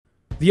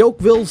The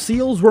Oakville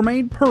Seals were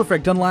made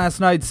perfect on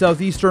last night's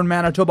Southeastern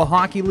Manitoba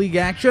Hockey League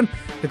action.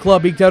 The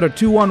club eked out a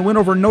 2-1 win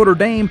over Notre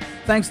Dame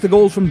thanks to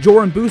goals from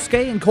Joran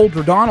Bousquet and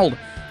Coulter Donald.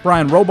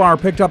 Brian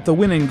Robar picked up the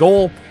winning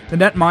goal. The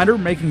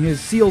netminder, making his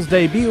Seals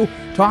debut,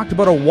 talked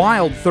about a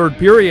wild third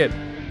period.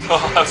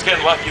 Oh, I was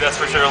getting lucky, that's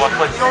for sure. Luck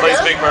plays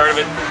a big part of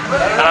it.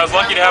 And I was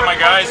lucky to have my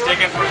guys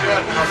taking a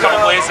couple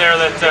plays there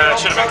that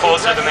should have been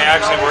closer than they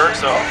actually were.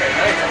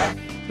 So.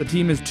 The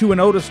team is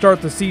 2-0 to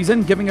start the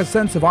season, giving a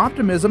sense of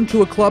optimism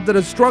to a club that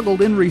has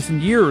struggled in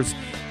recent years.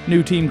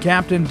 New team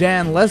captain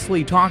Dan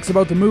Leslie talks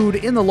about the mood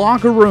in the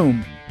locker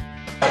room.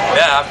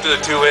 Yeah, after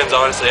the 2 wins,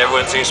 honestly,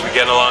 everyone seems to be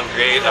getting along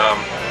great.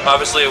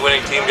 Obviously, a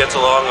winning team gets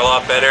along a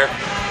lot better.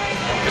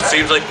 It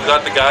seems like we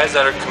got the guys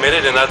that are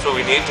committed, and that's what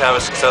we need to have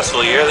a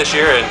successful year this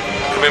year. And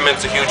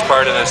commitment's a huge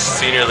part of this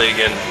senior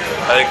league, and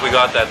I think we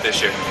got that this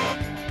year.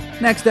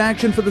 Next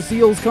action for the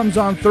Seals comes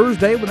on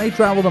Thursday when they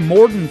travel to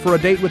Morden for a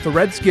date with the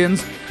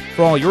Redskins.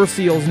 For all your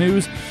Seals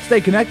news, stay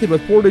connected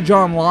with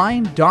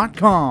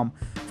PortageOnline.com.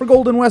 For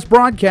Golden West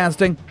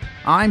Broadcasting,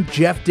 I'm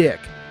Jeff Dick.